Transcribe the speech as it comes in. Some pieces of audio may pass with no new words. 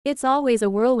It's always a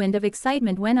whirlwind of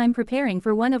excitement when I'm preparing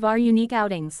for one of our unique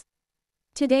outings.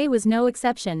 Today was no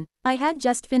exception. I had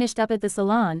just finished up at the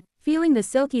salon, feeling the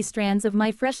silky strands of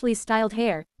my freshly styled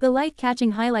hair, the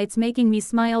light-catching highlights making me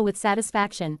smile with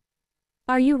satisfaction.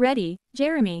 "Are you ready,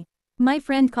 Jeremy?" my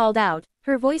friend called out,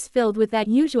 her voice filled with that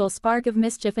usual spark of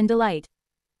mischief and delight.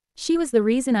 She was the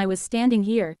reason I was standing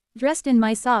here, dressed in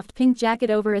my soft pink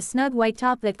jacket over a snug white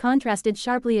top that contrasted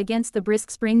sharply against the brisk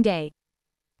spring day.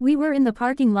 We were in the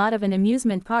parking lot of an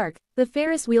amusement park, the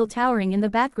Ferris wheel towering in the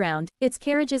background, its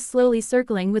carriages slowly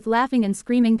circling with laughing and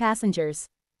screaming passengers.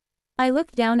 I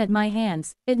looked down at my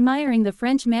hands, admiring the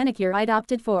French manicure I'd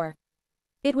opted for.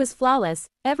 It was flawless,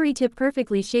 every tip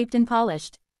perfectly shaped and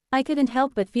polished. I couldn't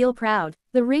help but feel proud,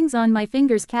 the rings on my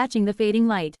fingers catching the fading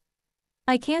light.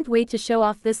 I can't wait to show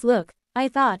off this look, I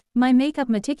thought, my makeup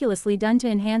meticulously done to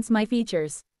enhance my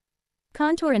features.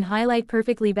 Contour and highlight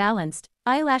perfectly balanced,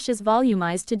 eyelashes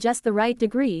volumized to just the right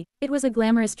degree, it was a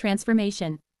glamorous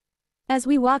transformation. As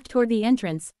we walked toward the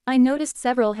entrance, I noticed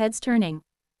several heads turning.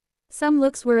 Some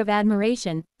looks were of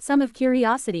admiration, some of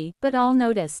curiosity, but all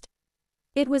noticed.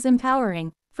 It was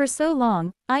empowering. For so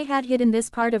long, I had hidden this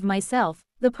part of myself,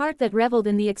 the part that reveled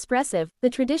in the expressive, the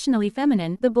traditionally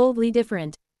feminine, the boldly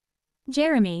different.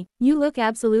 "Jeremy, you look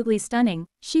absolutely stunning,"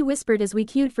 she whispered as we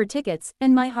queued for tickets,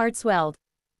 and my heart swelled.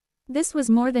 This was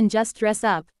more than just dress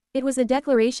up, it was a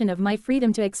declaration of my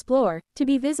freedom to explore, to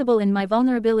be visible in my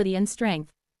vulnerability and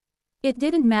strength. It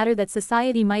didn't matter that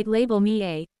society might label me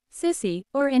a sissy,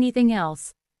 or anything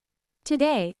else.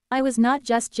 Today, I was not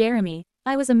just Jeremy,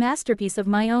 I was a masterpiece of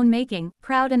my own making,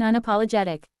 proud and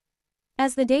unapologetic.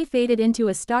 As the day faded into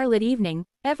a starlit evening,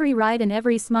 every ride and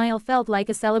every smile felt like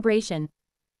a celebration.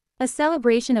 A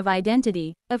celebration of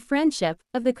identity, of friendship,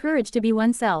 of the courage to be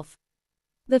oneself.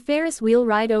 The Ferris wheel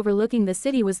ride overlooking the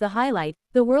city was the highlight,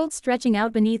 the world stretching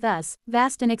out beneath us,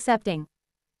 vast and accepting.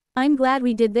 "I'm glad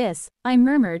we did this," I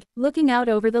murmured, looking out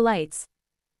over the lights.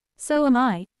 "So am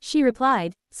I," she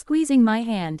replied, squeezing my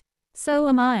hand. "So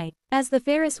am I." As the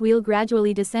Ferris wheel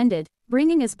gradually descended,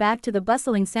 bringing us back to the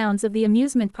bustling sounds of the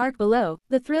amusement park below,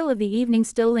 the thrill of the evening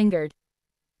still lingered.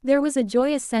 There was a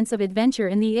joyous sense of adventure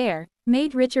in the air,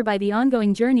 made richer by the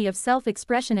ongoing journey of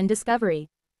self-expression and discovery.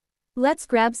 "Let's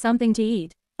grab something to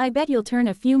eat. I bet you'll turn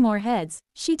a few more heads,"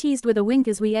 she teased with a wink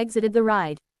as we exited the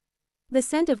ride. The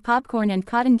scent of popcorn and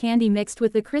cotton candy mixed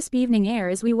with the crisp evening air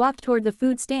as we walked toward the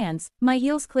food stands, my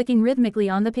heels clicking rhythmically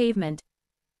on the pavement.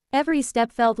 Every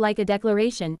step felt like a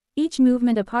declaration, each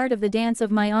movement a part of the dance of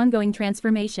my ongoing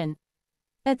transformation.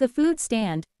 At the food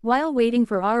stand, while waiting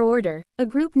for our order, a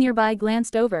group nearby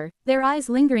glanced over, their eyes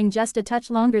lingering just a touch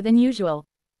longer than usual.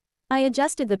 I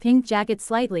adjusted the pink jacket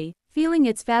slightly, feeling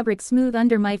its fabric smooth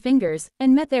under my fingers,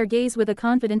 and met their gaze with a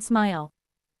confident smile.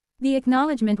 The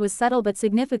acknowledgement was subtle but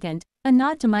significant, a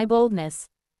nod to my boldness.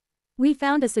 We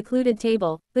found a secluded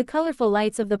table, the colorful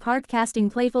lights of the park casting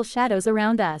playful shadows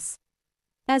around us.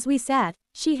 As we sat,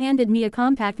 she handed me a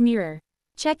compact mirror.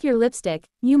 "Check your lipstick,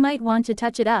 you might want to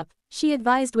touch it up," she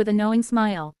advised with a knowing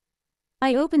smile.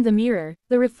 I opened the mirror,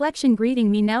 the reflection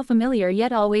greeting me now familiar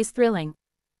yet always thrilling.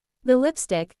 The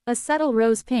lipstick, a subtle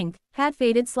rose pink, had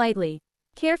faded slightly.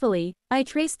 Carefully, I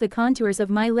traced the contours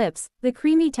of my lips, the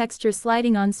creamy texture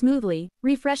sliding on smoothly,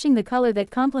 refreshing the color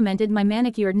that complemented my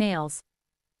manicured nails.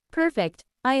 "Perfect,"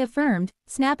 I affirmed,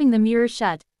 snapping the mirror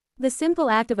shut. The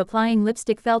simple act of applying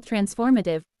lipstick felt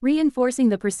transformative, reinforcing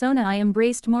the persona I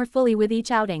embraced more fully with each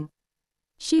outing.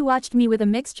 She watched me with a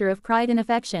mixture of pride and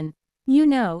affection. "You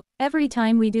know, every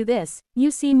time we do this, you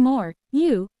seem more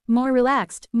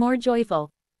relaxed, more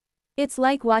joyful. It's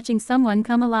like watching someone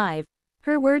come alive."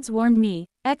 Her words warmed me,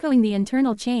 echoing the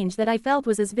internal change that I felt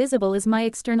was as visible as my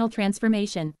external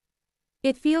transformation.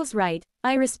 "It feels right,"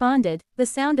 I responded, the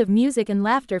sound of music and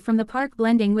laughter from the park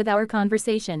blending with our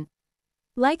conversation.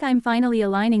 "Like I'm finally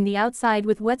aligning the outside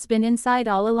with what's been inside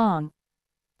all along."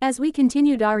 As we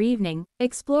continued our evening,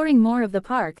 exploring more of the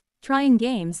park, trying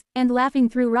games, and laughing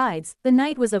through rides, the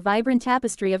night was a vibrant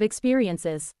tapestry of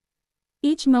experiences.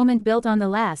 Each moment built on the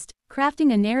last,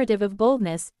 crafting a narrative of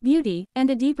boldness, beauty, and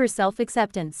a deeper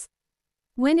self-acceptance.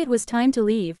 When it was time to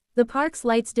leave, the park's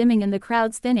lights dimming and the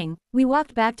crowds thinning, we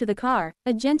walked back to the car,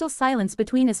 a gentle silence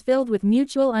between us filled with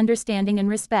mutual understanding and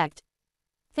respect.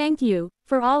 "Thank you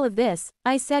for all of this,"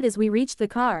 I said as we reached the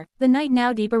car, the night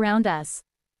now deep around us.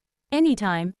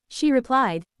 "Anytime," she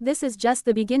replied, "this is just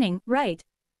the beginning, right?"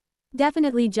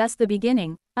 "Definitely just the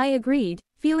beginning," I agreed,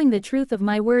 feeling the truth of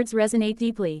my words resonate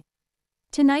deeply.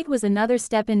 Tonight was another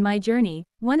step in my journey,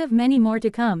 one of many more to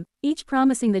come, each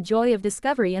promising the joy of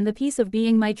discovery and the peace of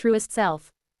being my truest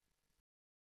self.